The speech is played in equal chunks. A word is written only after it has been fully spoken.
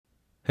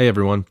Hey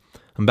everyone,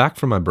 I'm back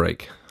from my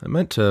break. I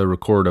meant to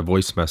record a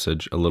voice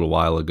message a little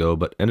while ago,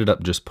 but ended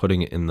up just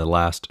putting it in the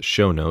last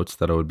show notes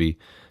that I would be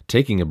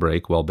taking a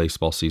break while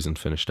baseball season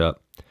finished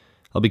up.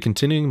 I'll be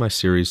continuing my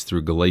series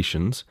through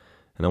Galatians,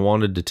 and I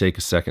wanted to take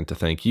a second to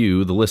thank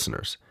you, the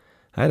listeners.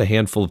 I had a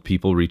handful of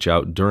people reach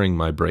out during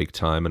my break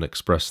time and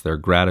express their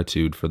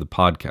gratitude for the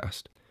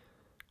podcast.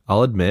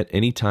 I'll admit,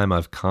 any time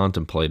I've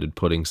contemplated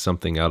putting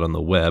something out on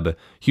the web, a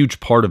huge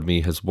part of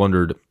me has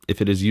wondered if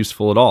it is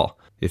useful at all,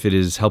 if it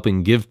is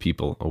helping give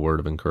people a word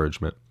of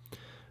encouragement.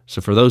 So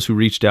for those who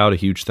reached out, a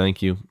huge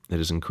thank you. It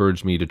has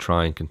encouraged me to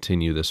try and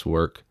continue this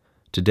work.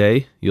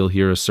 Today, you'll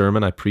hear a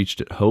sermon I preached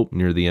at Hope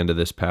near the end of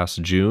this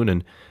past June,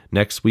 and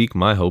next week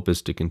my hope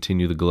is to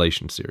continue the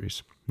Galatians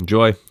series.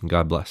 Enjoy, and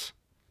God bless.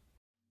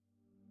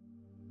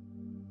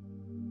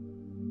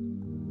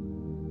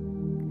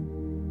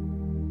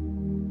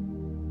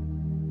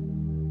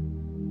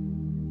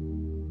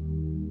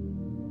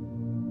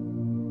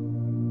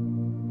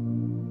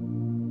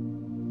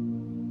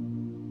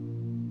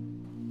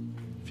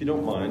 If you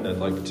don't mind, I'd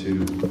like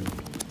to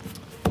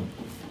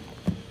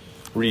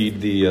read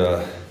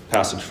the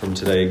passage from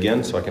today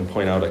again so I can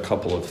point out a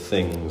couple of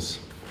things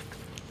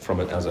from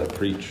it as I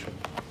preach.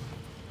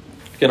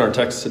 Again, our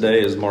text today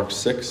is Mark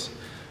 6,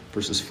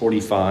 verses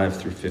 45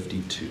 through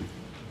 52.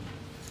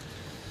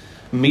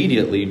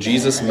 Immediately,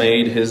 Jesus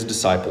made his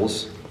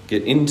disciples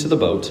get into the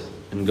boat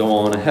and go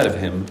on ahead of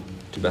him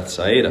to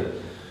Bethsaida,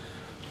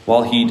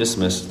 while he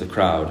dismissed the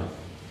crowd.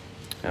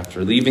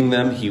 After leaving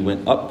them, he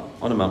went up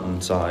on a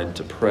mountainside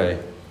to pray.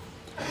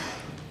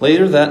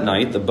 Later that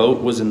night, the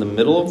boat was in the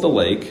middle of the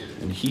lake,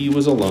 and he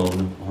was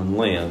alone on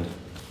land.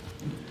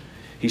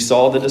 He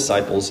saw the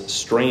disciples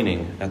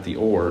straining at the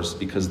oars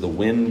because the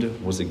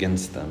wind was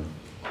against them.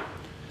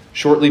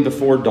 Shortly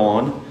before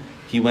dawn,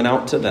 he went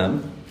out to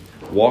them,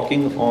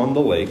 walking on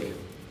the lake.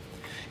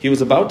 He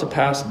was about to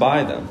pass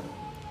by them,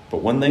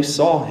 but when they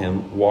saw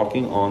him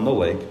walking on the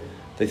lake,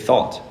 they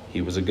thought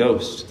he was a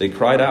ghost. They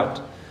cried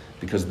out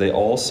because they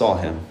all saw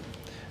him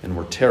and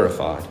were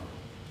terrified.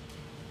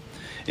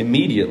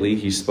 Immediately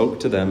he spoke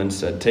to them and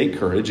said, "Take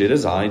courage, it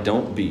is I,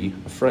 don't be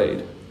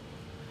afraid."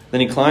 Then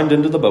he climbed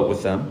into the boat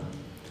with them,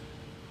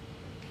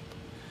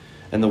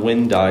 and the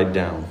wind died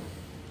down.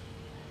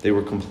 They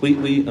were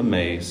completely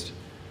amazed,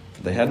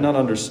 for they had not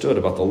understood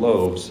about the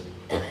loaves.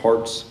 Their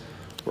hearts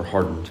were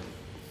hardened.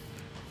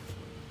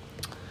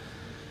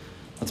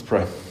 Let's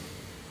pray.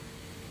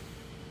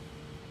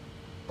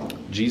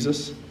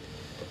 Jesus,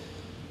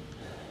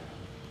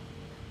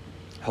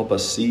 help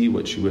us see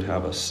what you would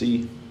have us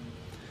see,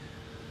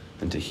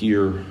 and to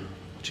hear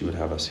what you would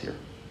have us hear.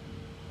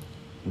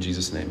 In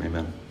Jesus' name,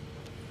 amen.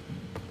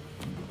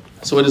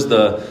 So it is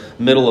the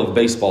middle of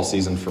baseball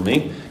season for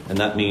me, and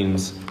that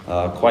means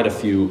quite a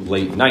few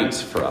late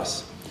nights for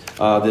us.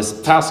 This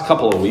past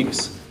couple of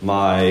weeks,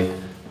 my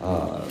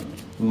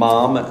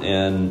mom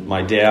and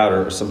my dad,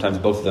 or sometimes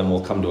both of them,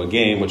 will come to a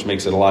game, which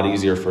makes it a lot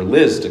easier for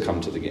Liz to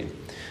come to the game.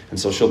 And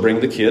so she'll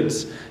bring the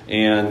kids,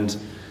 and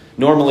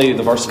normally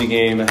the varsity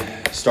game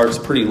starts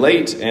pretty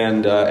late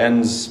and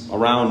ends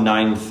around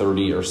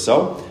 9:30 or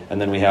so.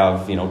 And then we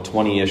have,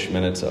 20-ish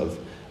minutes of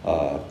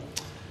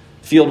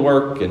field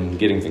work and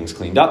getting things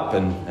cleaned up.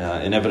 And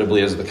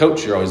inevitably, as the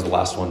coach, you're always the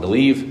last one to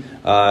leave.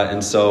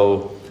 And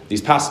so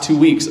these past 2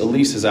 weeks,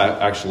 Elise has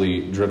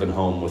actually driven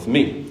home with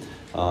me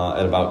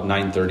at about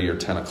 9:30 or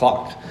 10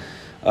 o'clock.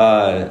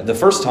 The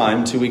first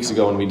time, 2 weeks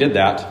ago when we did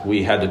that,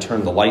 we had to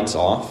turn the lights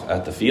off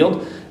at the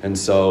field. And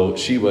so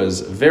she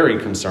was very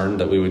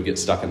concerned that we would get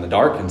stuck in the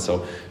dark. And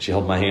so she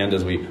held my hand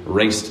as we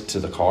raced to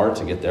the car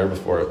to get there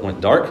before it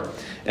went dark.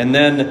 And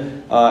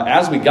then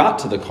as we got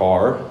to the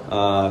car,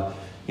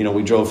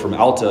 we drove from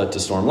Alta to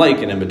Storm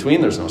Lake, and in between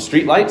there's no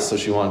street lights. So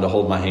she wanted to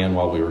hold my hand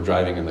while we were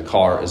driving in the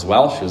car as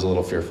well. She was a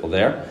little fearful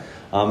there.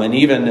 And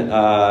even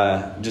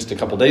just a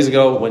couple days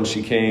ago when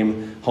she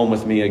came home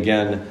with me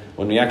again,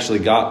 when we actually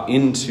got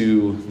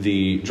into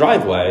the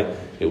driveway,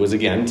 it was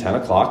again 10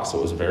 o'clock, so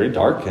it was very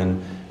dark.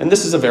 And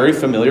this is a very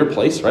familiar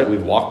place, right?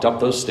 We've walked up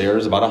those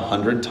stairs about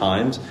 100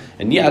 times,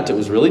 and yet it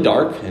was really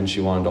dark, and she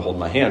wanted to hold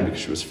my hand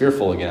because she was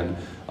fearful again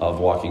of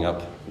walking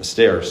up the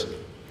stairs.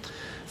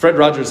 Fred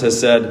Rogers has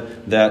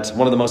said that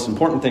one of the most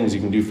important things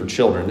you can do for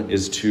children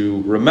is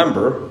to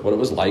remember what it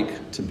was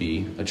like to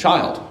be a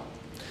child.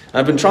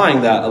 I've been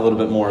trying that a little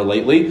bit more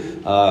lately,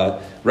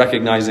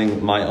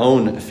 recognizing my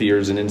own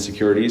fears and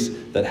insecurities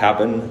that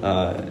happen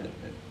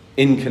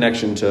in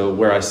connection to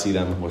where I see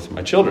them with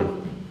my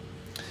children.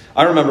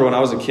 I remember when I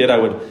was a kid,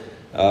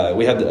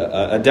 we had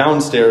a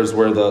downstairs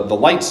where the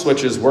light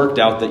switches worked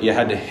out that you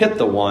had to hit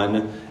the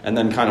one and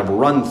then kind of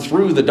run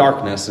through the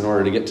darkness in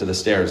order to get to the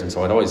stairs. And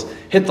so I'd always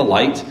hit the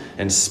light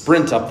and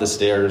sprint up the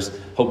stairs,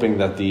 hoping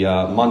that the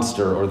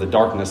monster or the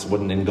darkness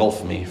wouldn't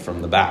engulf me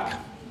from the back.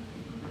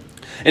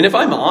 And if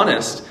I'm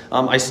honest,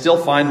 I still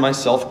find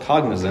myself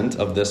cognizant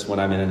of this when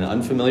I'm in an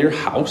unfamiliar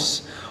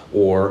house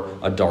or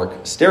a dark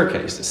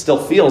staircase. It still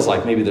feels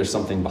like maybe there's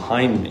something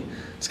behind me.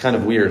 It's kind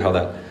of weird how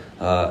that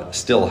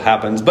still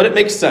happens, but it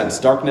makes sense.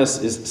 Darkness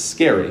is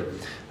scary.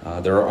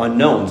 There are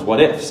unknowns,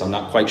 what ifs. I'm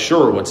not quite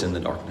sure what's in the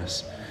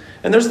darkness.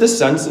 And there's this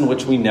sense in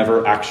which we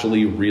never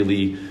actually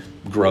really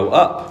grow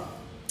up.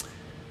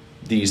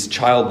 These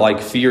childlike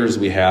fears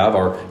we have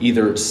are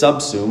either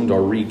subsumed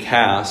or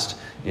recast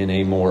in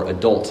a more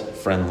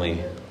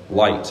adult-friendly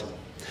light.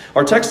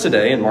 Our text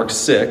today in Mark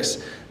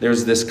 6,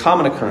 there's this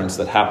common occurrence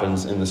that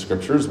happens in the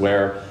scriptures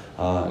where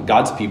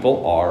God's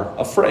people are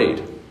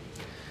afraid.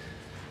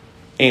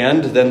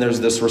 And then there's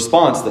this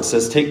response that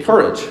says, take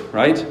courage,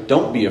 right?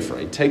 Don't be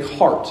afraid. Take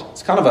heart.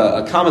 It's kind of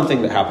a common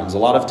thing that happens. A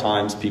lot of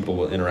times people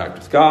will interact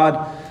with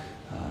God.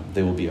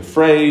 They will be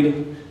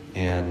afraid.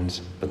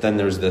 But then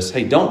there's this,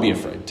 hey, don't be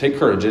afraid. Take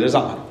courage. It is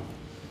I.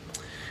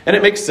 And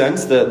it makes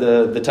sense.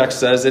 The text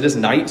says it is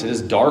night. It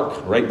is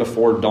dark. Right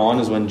before dawn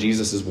is when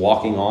Jesus is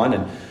walking on.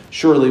 And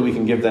surely we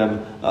can give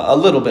them a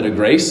little bit of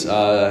grace.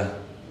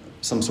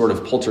 Some sort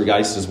of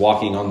poltergeist is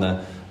walking on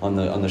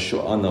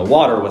the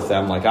water with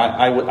them. Like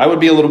I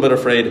would be a little bit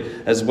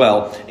afraid as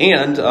well.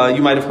 And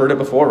you might have heard it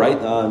before,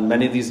 right?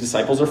 Many of these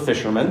disciples are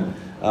fishermen.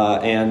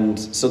 And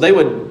so they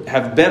would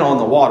have been on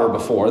the water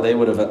before. They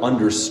would have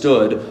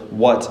understood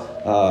what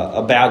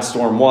a bad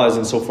storm was.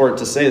 And so for it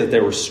to say that they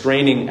were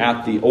straining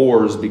at the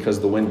oars because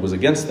the wind was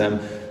against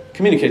them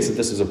communicates that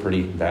this is a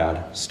pretty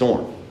bad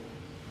storm.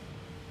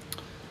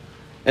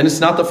 And it's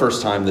not the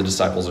first time the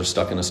disciples are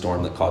stuck in a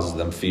storm that causes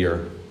them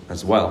fear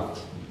as well.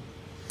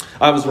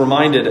 I was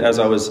reminded as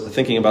I was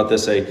thinking about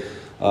this,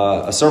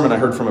 a sermon I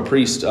heard from a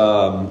priest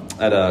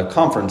at a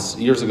conference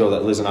years ago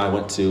that Liz and I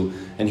went to,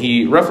 and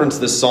he referenced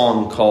this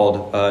song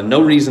called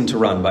No Reason to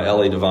Run by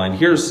L.A. Divine.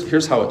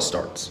 Here's how it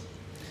starts.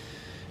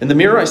 In the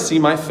mirror I see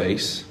my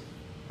face.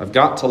 I've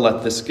got to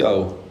let this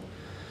go.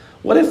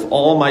 What if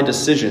all my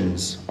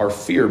decisions are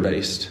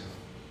fear-based?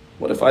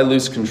 What if I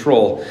lose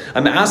control?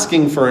 I'm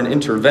asking for an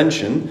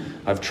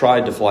intervention. I've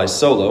tried to fly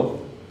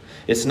solo.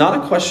 It's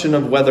not a question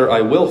of whether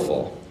I will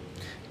fall.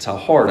 It's how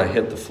hard I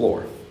hit the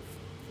floor.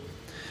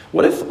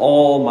 What if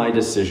all my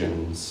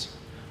decisions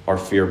are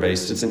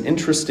fear-based? It's an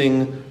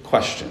interesting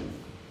question,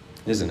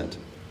 isn't it?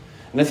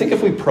 And I think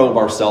if we probe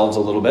ourselves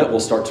a little bit, we'll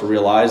start to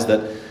realize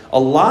that a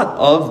lot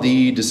of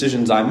the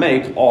decisions I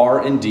make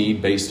are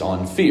indeed based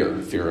on fear.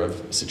 Fear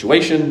of a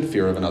situation,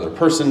 fear of another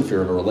person,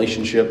 fear of a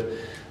relationship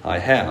I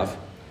have.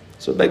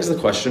 So it begs the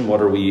question, what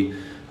are we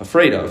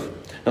afraid of?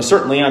 Now,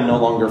 certainly I'm no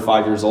longer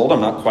 5 years old. I'm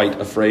not quite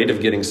afraid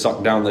of getting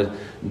sucked down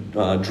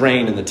the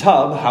drain in the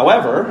tub.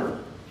 However,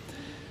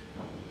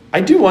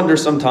 I do wonder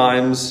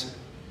sometimes,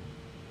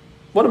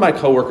 what do my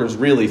coworkers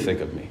really think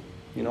of me?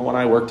 You know, when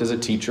I worked as a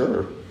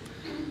teacher or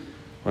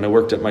when I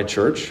worked at my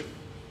church.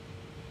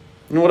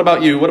 And what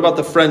about you? What about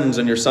the friends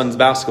on your son's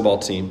basketball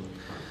team?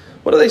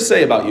 What do they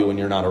say about you when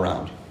you're not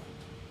around?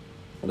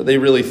 What do they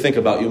really think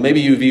about you?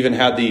 Maybe you've even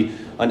had the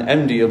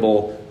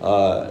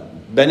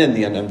been in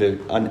the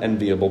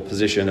unenviable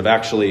position of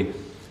actually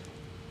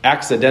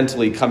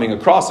accidentally coming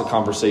across a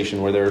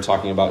conversation where they were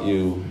talking about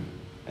you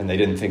and they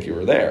didn't think you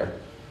were there.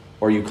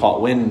 Or you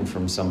caught wind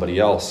from somebody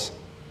else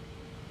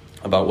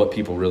about what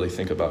people really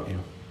think about you.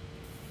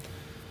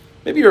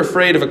 Maybe you're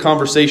afraid of a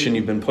conversation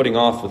you've been putting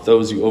off with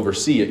those you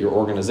oversee at your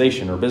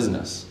organization or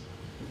business.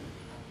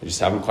 They just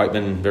haven't quite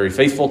been very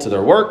faithful to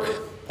their work,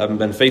 haven't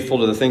been faithful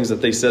to the things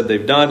that they said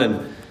they've done,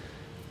 and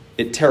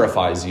it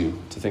terrifies you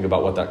to think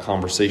about what that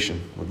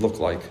conversation would look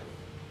like.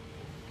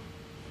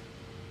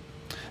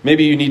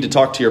 Maybe you need to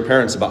talk to your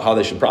parents about how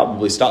they should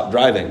probably stop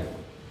driving,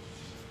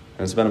 and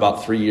it's been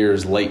about 3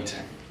 years late.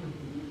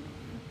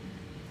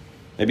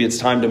 Maybe it's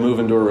time to move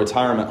into a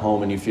retirement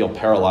home and you feel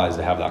paralyzed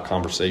to have that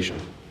conversation.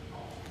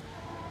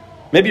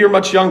 Maybe you're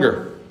much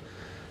younger.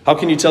 How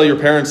can you tell your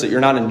parents that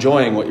you're not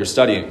enjoying what you're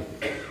studying?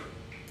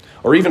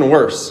 Or even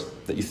worse,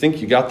 that you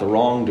think you got the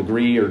wrong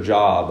degree or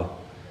job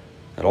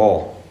at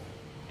all.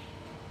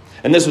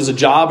 And this was a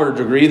job or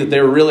degree that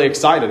they were really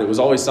excited. It was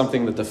always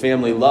something that the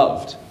family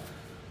loved.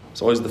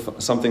 It's always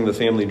something the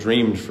family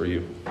dreamed for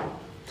you.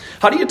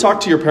 How do you talk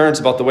to your parents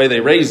about the way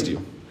they raised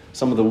you?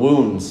 Some of the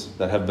wounds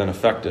that have been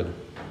affected.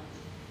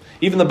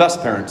 Even the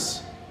best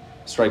parents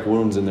strike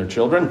wounds in their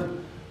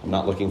children. I'm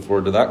not looking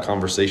forward to that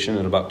conversation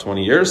in about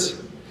 20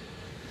 years.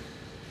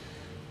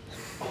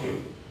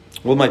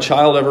 Will my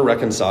child ever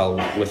reconcile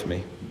with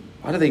me?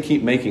 Why do they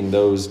keep making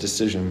those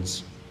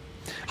decisions?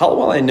 How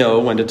will I know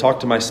when to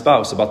talk to my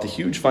spouse about the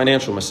huge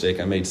financial mistake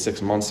I made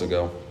 6 months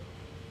ago?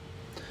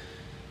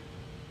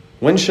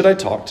 When should I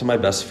talk to my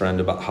best friend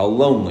about how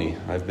lonely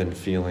I've been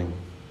feeling?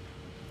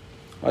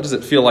 Why does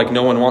it feel like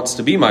no one wants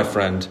to be my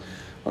friend?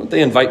 Why don't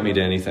they invite me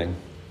to anything?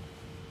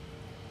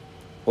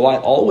 Will I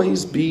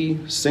always be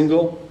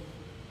single?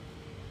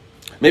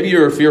 Maybe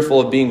you're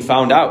fearful of being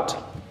found out,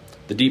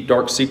 the deep,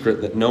 dark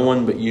secret that no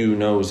one but you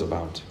knows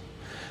about.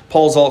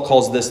 Paul Zoll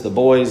calls this the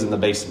boys in the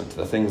basement,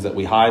 the things that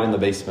we hide in the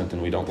basement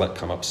and we don't let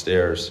come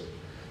upstairs.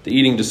 The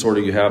eating disorder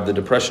you have, the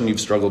depression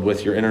you've struggled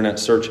with, your internet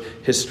search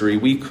history.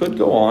 We could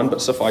go on,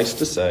 but suffice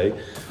to say,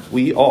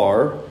 we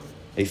are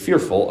a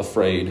fearful,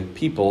 afraid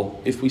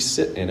people if we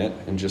sit in it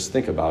and just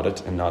think about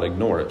it and not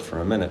ignore it for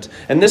a minute.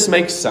 And this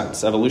makes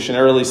sense.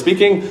 Evolutionarily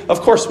speaking,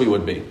 of course we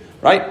would be,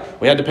 right?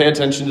 We had to pay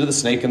attention to the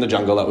snake in the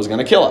jungle that was going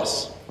to kill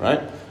us,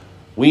 right?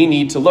 We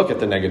need to look at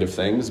the negative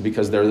things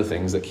because they're the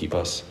things that keep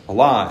us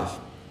alive.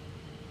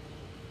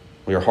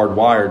 We are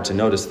hardwired to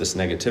notice this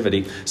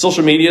negativity.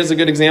 Social media is a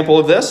good example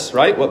of this,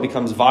 right? What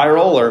becomes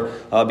viral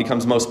or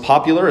becomes most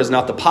popular is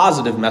not the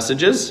positive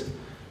messages,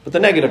 but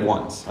the negative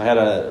ones. I had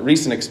a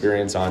recent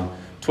experience on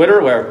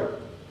Twitter where,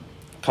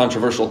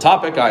 controversial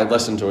topic, I had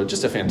listened to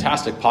just a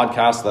fantastic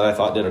podcast that I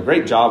thought did a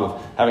great job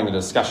of having a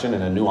discussion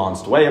in a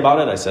nuanced way about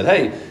it. I said,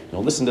 hey,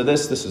 listen to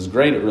this. This is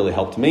great. It really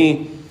helped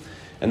me.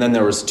 And then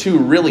there was 2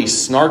 really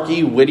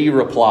snarky, witty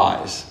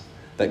replies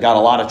that got a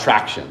lot of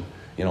traction.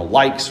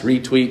 Likes,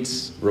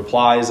 retweets,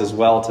 replies as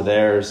well to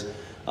theirs,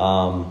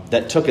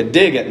 that took a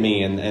dig at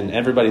me, and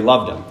everybody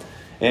loved them.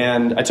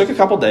 And I took a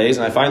couple days,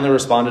 and I finally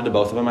responded to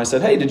both of them. I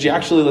said, hey, did you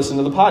actually listen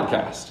to the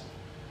podcast?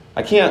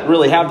 I can't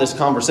really have this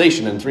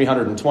conversation in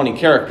 320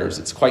 characters.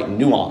 It's quite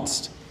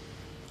nuanced.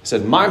 I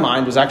said, my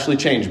mind was actually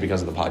changed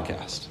because of the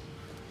podcast.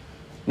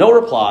 No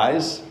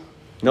replies,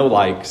 no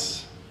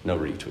likes, no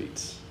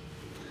retweets.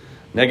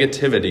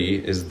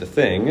 Negativity is the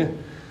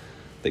thing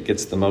that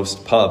gets the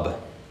most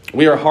pub.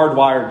 We are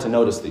hardwired to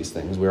notice these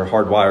things. We are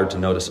hardwired to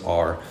notice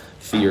our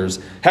fears.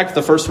 Heck,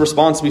 the first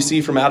response we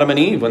see from Adam and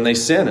Eve when they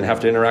sin and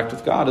have to interact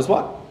with God is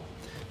what?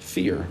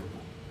 Fear.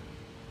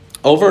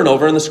 Over and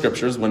over in the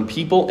scriptures, when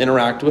people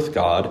interact with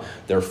God,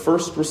 their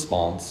first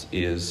response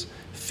is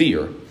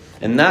fear.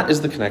 And that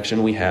is the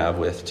connection we have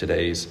with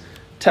today's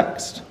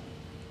text.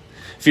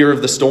 Fear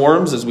of the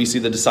storms as we see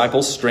the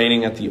disciples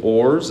straining at the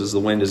oars as the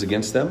wind is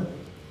against them.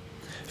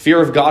 Fear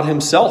of God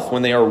himself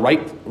when they are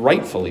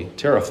rightfully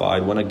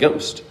terrified when a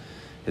ghost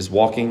is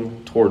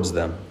walking towards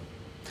them.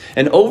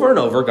 And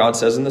over, God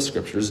says in the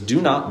scriptures,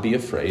 do not be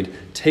afraid.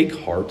 Take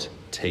heart,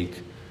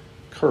 take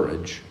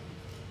courage.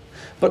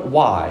 But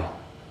why?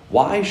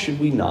 Why should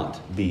we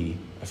not be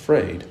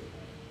afraid?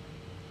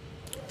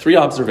 3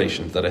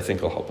 observations that I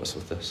think will help us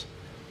with this.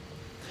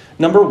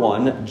 Number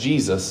 1,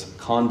 Jesus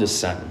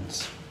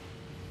condescends.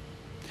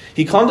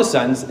 He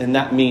condescends, and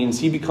that means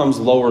he becomes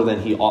lower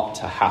than he ought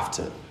to have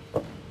to.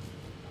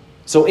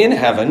 So in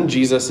heaven,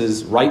 Jesus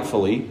is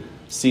rightfully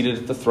seated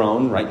at the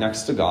throne right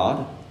next to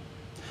God.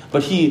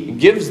 But he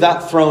gives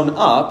that throne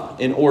up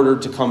in order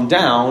to come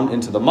down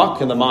into the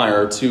muck and the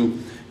mire to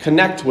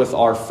connect with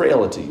our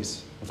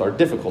frailties, with our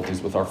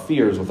difficulties, with our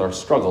fears, with our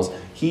struggles.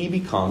 He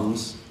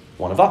becomes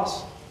one of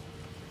us.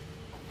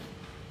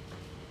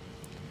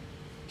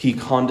 He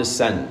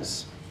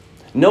condescends.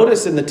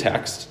 Notice in the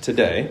text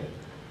today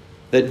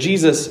that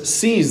Jesus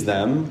sees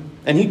them,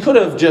 and he could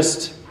have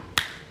just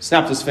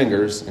snapped his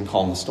fingers and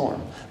calmed the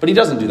storm. But he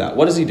doesn't do that.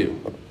 What does he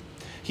do?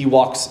 He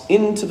walks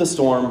into the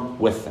storm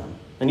with them.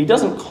 And he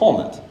doesn't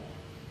calm it.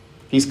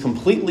 He's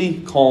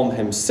completely calm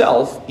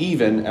himself,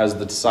 even as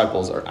the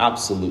disciples are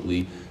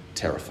absolutely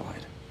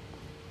terrified.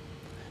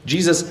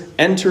 Jesus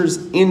enters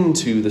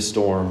into the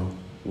storm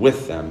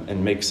with them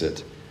and makes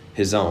it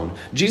his own.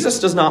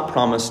 Jesus does not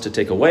promise to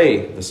take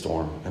away the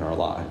storm in our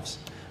lives,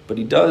 but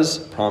he does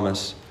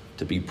promise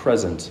to be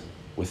present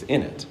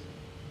within it.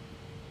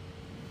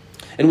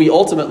 And we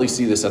ultimately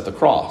see this at the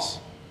cross,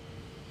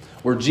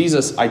 where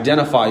Jesus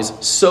identifies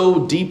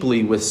so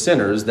deeply with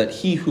sinners that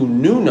he who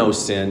knew no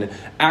sin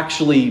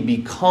actually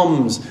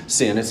becomes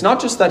sin. It's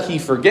not just that he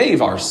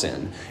forgave our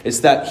sin. It's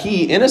that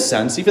he, in a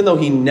sense, even though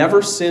he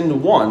never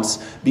sinned once,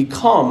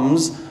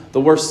 becomes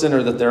the worst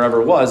sinner that there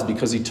ever was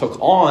because he took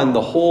on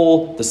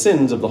the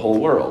sins of the whole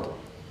world.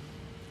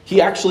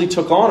 He actually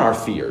took on our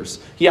fears.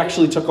 He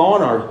actually took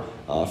on our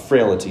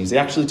frailties. He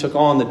actually took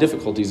on the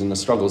difficulties and the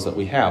struggles that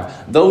we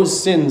have.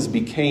 Those sins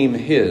became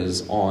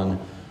his on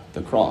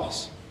the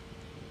cross.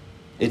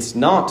 It's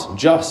not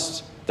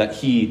just that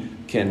he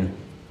can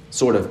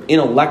sort of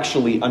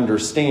intellectually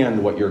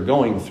understand what you're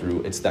going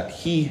through. It's that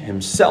he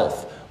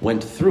himself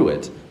went through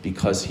it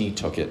because he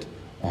took it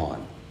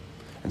on.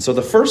 And so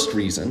the first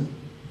reason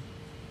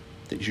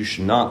that you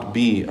should not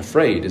be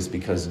afraid is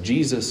because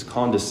Jesus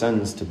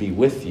condescends to be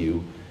with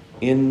you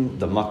in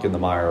the muck and the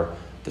mire,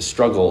 the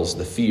struggles,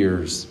 the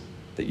fears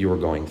that you are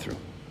going through.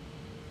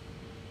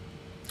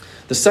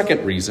 The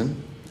second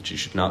reason that you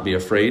should not be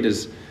afraid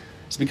is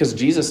because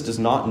Jesus does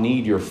not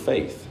need your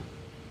faith.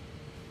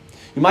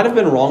 You might have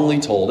been wrongly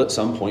told at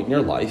some point in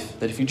your life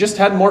that if you just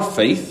had more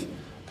faith,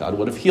 God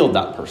would have healed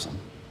that person.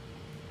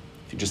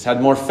 If you just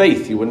had more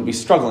faith, you wouldn't be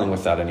struggling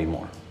with that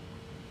anymore.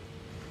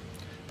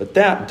 But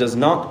that does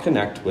not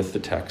connect with the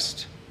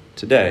text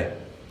today.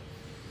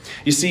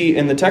 You see,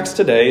 in the text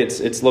today,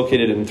 it's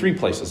located in 3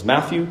 places: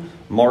 Matthew,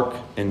 Mark,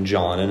 and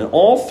John. And in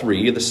all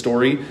 3, the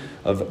story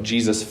of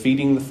Jesus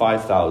feeding the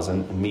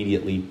 5,000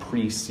 immediately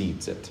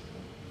precedes it.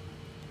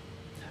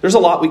 There's a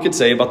lot we could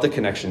say about the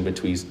connection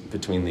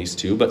between these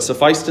two, but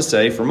suffice to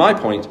say, for my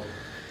point,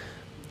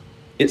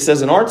 it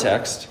says in our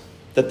text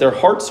that their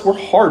hearts were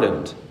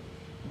hardened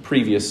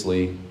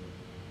previously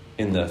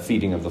in the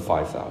feeding of the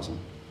 5,000,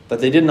 that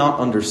they did not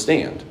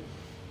understand.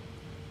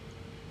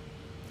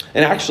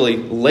 And actually,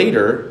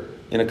 later,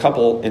 in a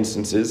couple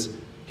instances,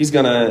 he's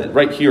going to,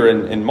 right here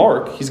in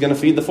Mark, he's going to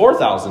feed the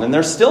 4,000, and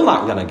they're still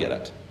not going to get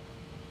it.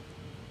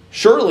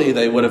 Surely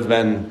they would have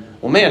been,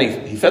 well,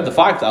 man, he fed the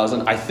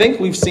 5,000. I think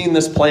we've seen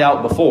this play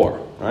out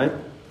before. right?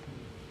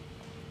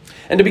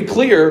 And to be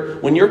clear,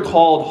 when you're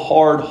called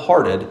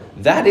hard-hearted,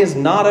 that is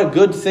not a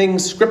good thing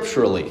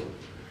scripturally.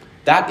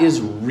 That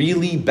is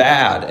really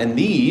bad. And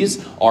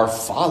these are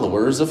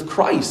followers of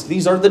Christ.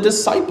 These are the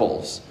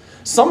disciples.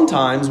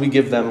 Sometimes we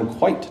give them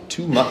quite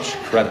too much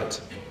credit.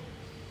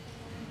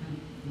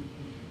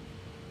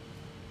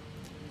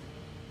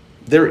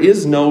 There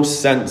is no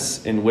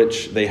sense in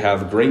which they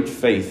have great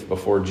faith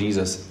before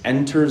Jesus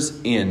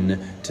enters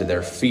into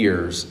their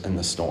fears and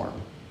the storm.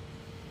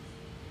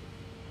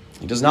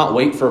 He does not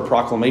wait for a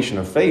proclamation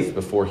of faith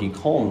before he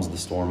calms the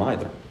storm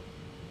either.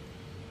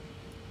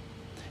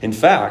 In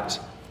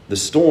fact, the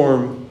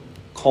storm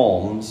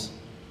calms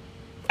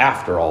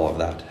after all of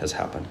that has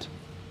happened.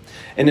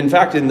 And in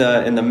fact, in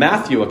the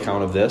Matthew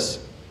account of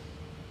this,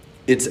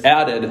 it's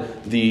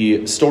added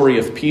the story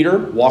of Peter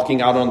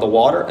walking out on the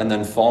water and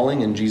then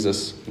falling and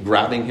Jesus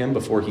grabbing him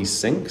before he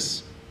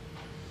sinks.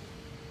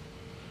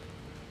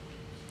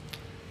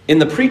 In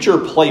the preacher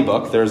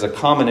playbook, there's a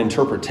common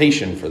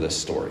interpretation for this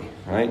story,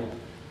 right?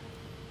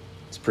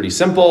 It's pretty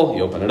simple.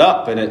 You open it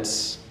up and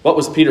it's, what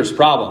was Peter's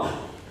problem?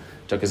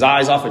 Took his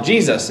eyes off of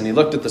Jesus and he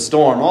looked at the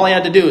storm. All he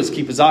had to do is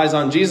keep his eyes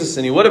on Jesus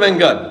and he would have been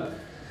good.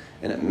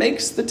 And it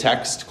makes the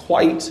text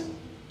quite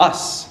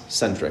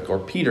us-centric or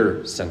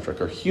Peter-centric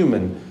or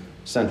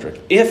human-centric.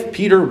 If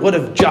Peter would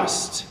have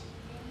just,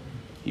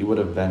 he would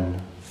have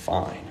been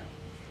fine.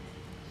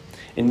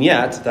 And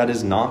yet, that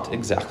is not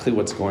exactly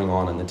what's going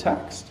on in the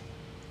text.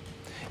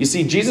 You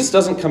see, Jesus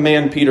doesn't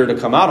command Peter to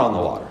come out on the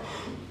water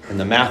in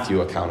the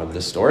Matthew account of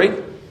this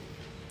story.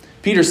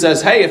 Peter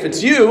says, hey, if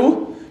it's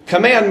you,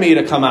 command me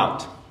to come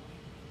out.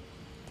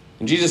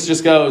 And Jesus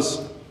just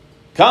goes,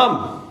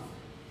 come.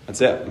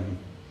 That's it.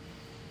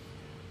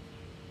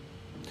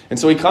 And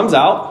so he comes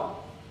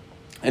out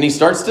and he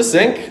starts to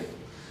sink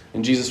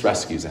and Jesus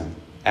rescues him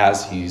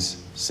as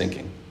he's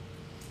sinking.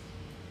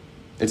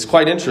 It's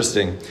quite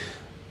interesting.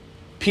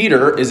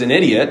 Peter is an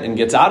idiot and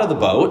gets out of the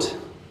boat.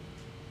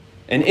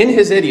 And in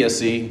his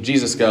idiocy,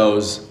 Jesus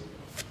goes,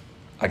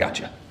 I got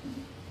you.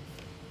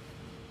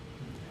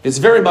 It's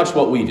very much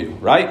what we do,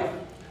 right?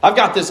 I've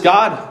got this,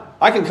 God.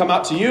 I can come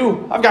out to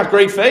you. I've got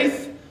great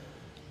faith.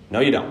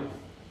 No, you don't.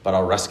 But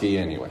I'll rescue you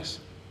anyways.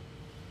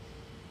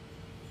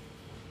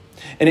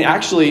 And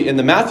actually, in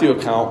the Matthew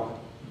account,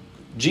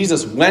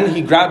 Jesus, when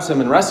he grabs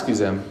him and rescues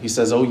him, he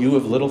says, oh, you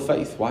have little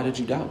faith. Why did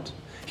you doubt?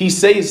 He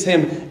saves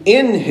him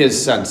in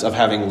his sense of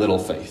having little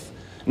faith,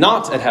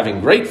 not at having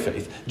great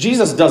faith.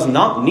 Jesus does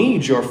not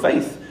need your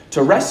faith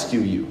to rescue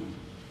you.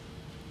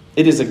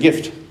 It is a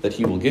gift that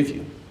he will give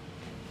you.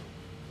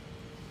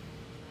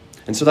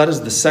 And so that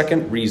is the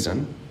second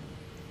reason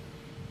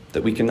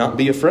that we cannot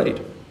be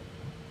afraid.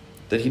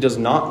 That he does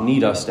not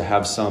need us to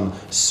have some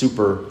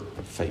super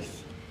faith.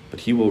 But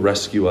he will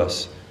rescue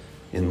us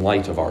in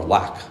light of our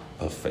lack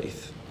of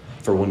faith.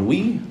 For when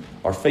we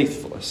are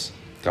faithless,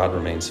 God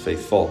remains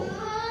faithful.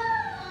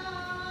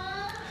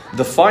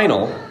 The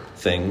final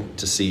thing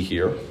to see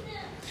here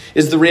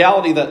is the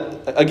reality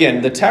that,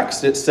 again, the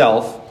text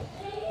itself,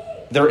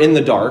 they're in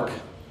the dark.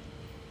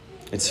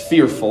 It's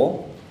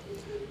fearful.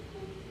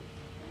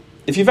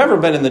 If you've ever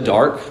been in the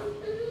dark,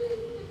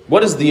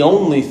 what is the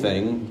only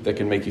thing that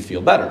can make you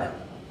feel better?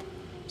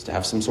 It's to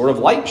have some sort of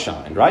light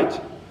shined, right?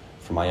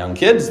 For my young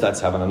kids, that's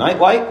having a night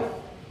light.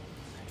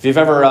 If you've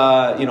ever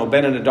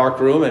been in a dark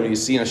room and you've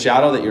seen a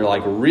shadow that you're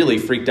like really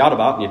freaked out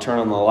about and you turn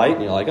on the light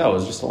and you're like, oh,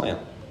 it's just a lamp.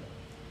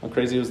 How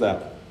crazy was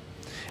that?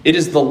 It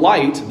is the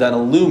light that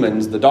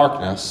illumines the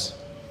darkness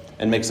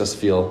and makes us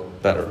feel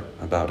better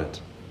about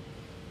it.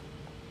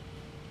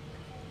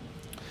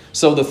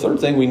 So the third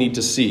thing we need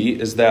to see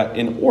is that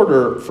in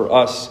order for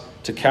us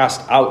to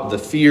cast out the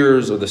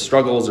fears or the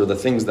struggles or the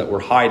things that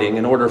we're hiding,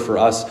 in order for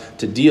us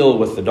to deal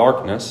with the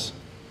darkness,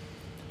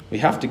 we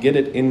have to get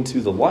it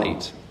into the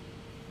light.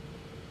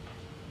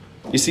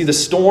 You see, the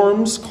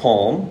storms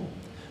calm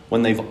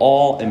when they've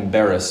all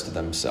embarrassed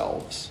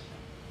themselves.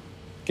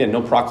 Again,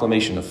 no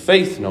proclamation of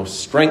faith, no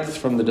strength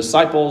from the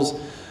disciples,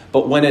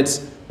 but when it's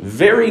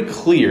very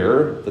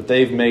clear that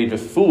they've made a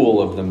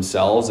fool of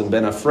themselves and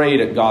been afraid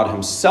at God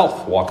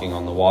himself walking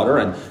on the water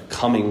and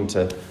coming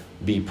to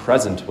be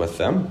present with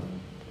them,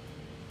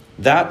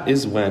 that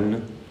is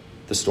when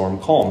the storm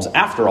calms.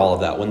 After all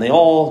of that, when they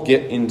all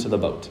get into the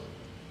boat.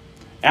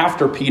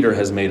 After Peter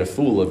has made a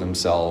fool of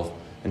himself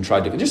and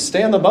tried to just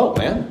stay on the boat,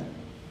 man.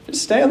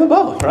 Just stay on the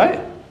boat, right?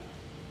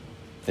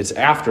 It's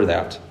after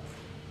that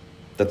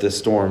the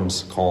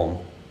storms calm.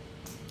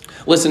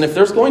 Listen, if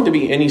there's going to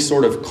be any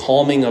sort of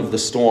calming of the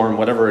storm,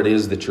 whatever it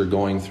is that you're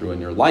going through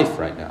in your life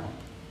right now,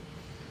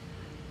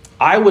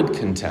 I would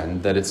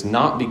contend that it's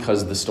not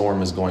because the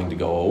storm is going to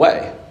go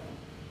away,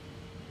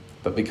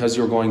 but because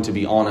you're going to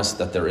be honest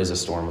that there is a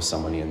storm with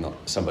somebody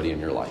in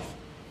your life.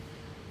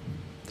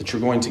 That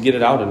you're going to get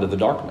it out into the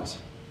darkness.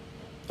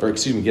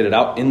 Get it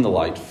out in the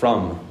light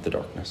from the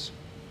darkness.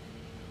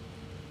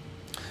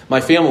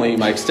 My family,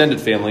 my extended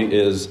family,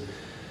 is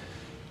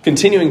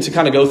continuing to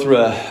kind of go through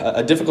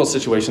a difficult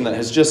situation that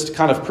has just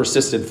kind of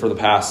persisted for the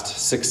past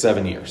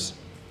 6-7 years.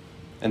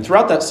 And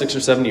throughout that 6 or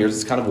 7 years,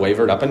 it's kind of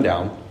wavered up and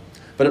down.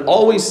 But it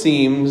always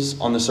seems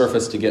on the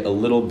surface to get a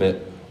little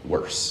bit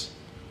worse.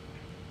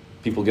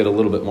 People get a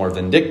little bit more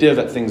vindictive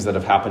at things that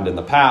have happened in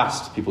the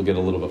past. People get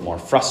a little bit more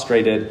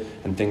frustrated,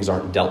 and things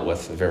aren't dealt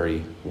with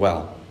very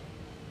well.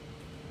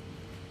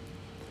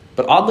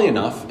 But oddly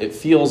enough, it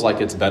feels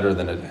like it's better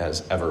than it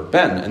has ever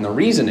been. And the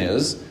reason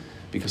is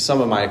because some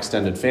of my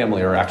extended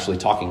family are actually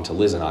talking to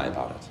Liz and I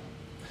about it.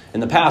 In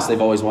the past, they've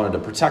always wanted to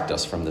protect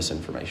us from this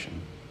information.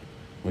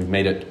 We've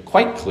made it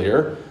quite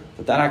clear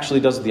that that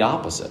actually does the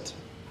opposite.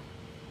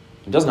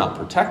 It does not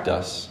protect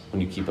us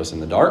when you keep us in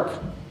the dark.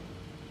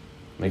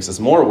 It makes us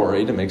more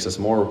worried. It makes us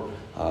more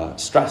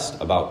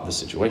stressed about the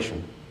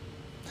situation.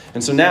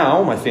 And so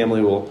now my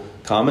family will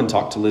come and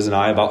talk to Liz and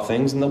I about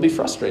things, and they'll be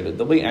frustrated.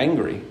 They'll be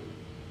angry.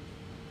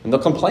 And they'll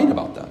complain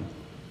about them.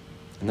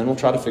 And then we'll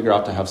try to figure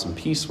out to have some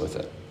peace with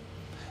it.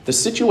 The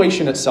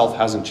situation itself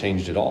hasn't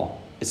changed at all.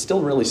 It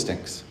still really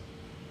stinks.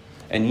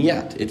 And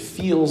yet it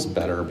feels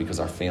better because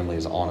our family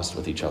is honest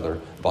with each other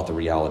about the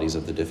realities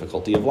of the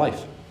difficulty of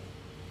life.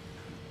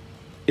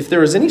 If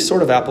there is any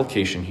sort of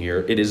application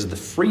here, it is the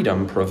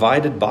freedom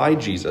provided by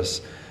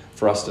Jesus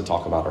for us to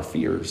talk about our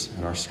fears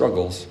and our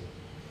struggles,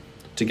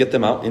 to get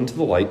them out into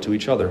the light to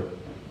each other.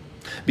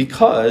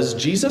 Because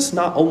Jesus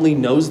not only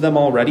knows them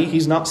already,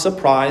 he's not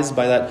surprised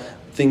by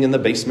that thing in the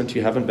basement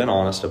you haven't been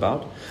honest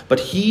about, but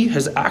he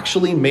has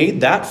actually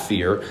made that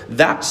fear,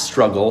 that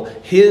struggle,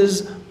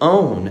 his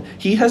own.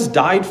 He has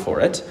died for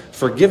it,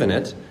 forgiven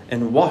it,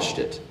 and washed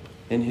it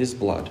in his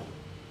blood.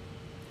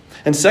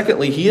 And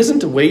secondly, he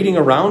isn't waiting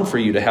around for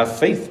you to have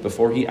faith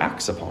before he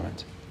acts upon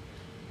it.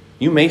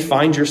 You may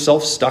find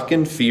yourself stuck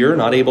in fear,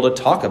 not able to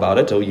talk about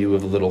it, oh, you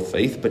of little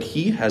faith, but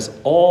he has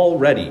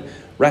already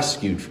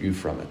rescued you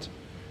from it.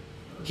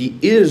 He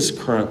is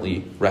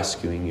currently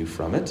rescuing you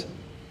from it,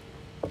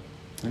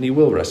 and he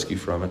will rescue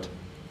from it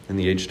in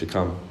the age to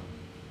come.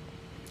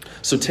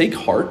 So take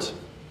heart,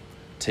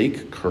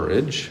 take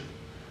courage.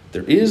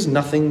 There is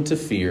nothing to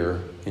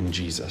fear in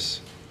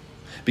Jesus.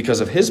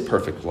 Because of his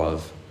perfect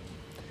love,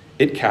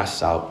 it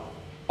casts out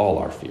all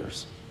our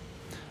fears.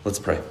 Let's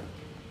pray.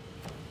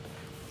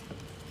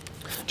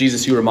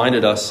 Jesus, you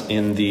reminded us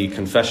in the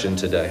confession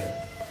today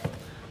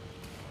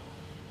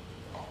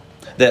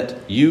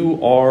that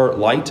you are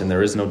light and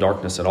there is no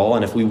darkness at all.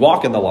 And if we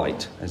walk in the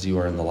light, as you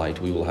are in the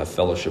light, we will have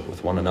fellowship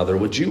with one another.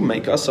 Would you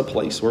make us a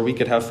place where we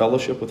could have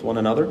fellowship with one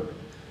another?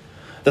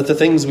 That the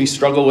things we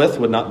struggle with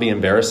would not be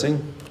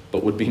embarrassing,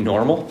 but would be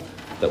normal.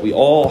 That we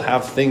all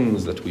have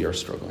things that we are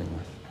struggling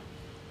with.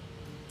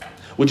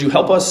 Would you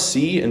help us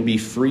see and be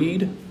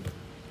freed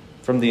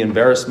from the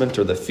embarrassment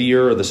or the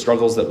fear or the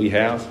struggles that we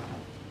have?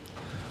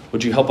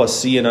 Would you help us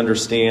see and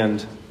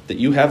understand that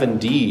you have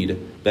indeed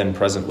been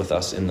present with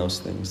us in those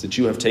things, that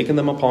you have taken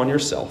them upon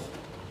yourself,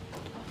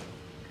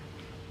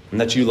 and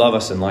that you love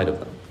us in light of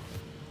them.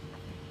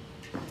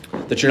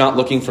 That you're not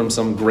looking from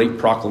some great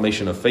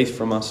proclamation of faith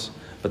from us,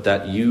 but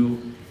that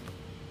you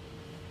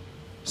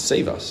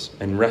save us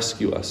and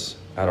rescue us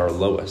at our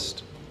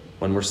lowest,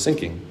 when we're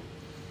sinking.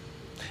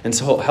 And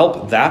so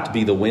help that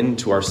be the wind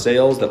to our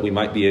sails, that we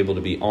might be able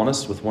to be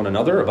honest with one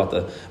another about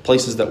the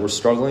places that we're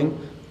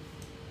struggling.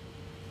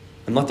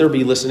 And let there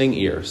be listening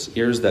ears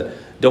that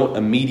don't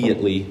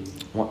immediately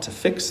want to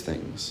fix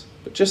things,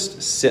 but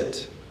just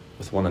sit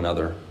with one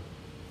another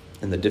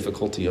in the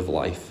difficulty of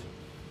life,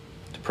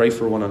 to pray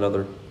for one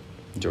another,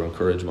 and to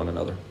encourage one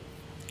another.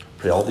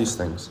 Pray all these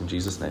things in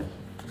Jesus' name.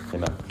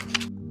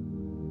 Amen.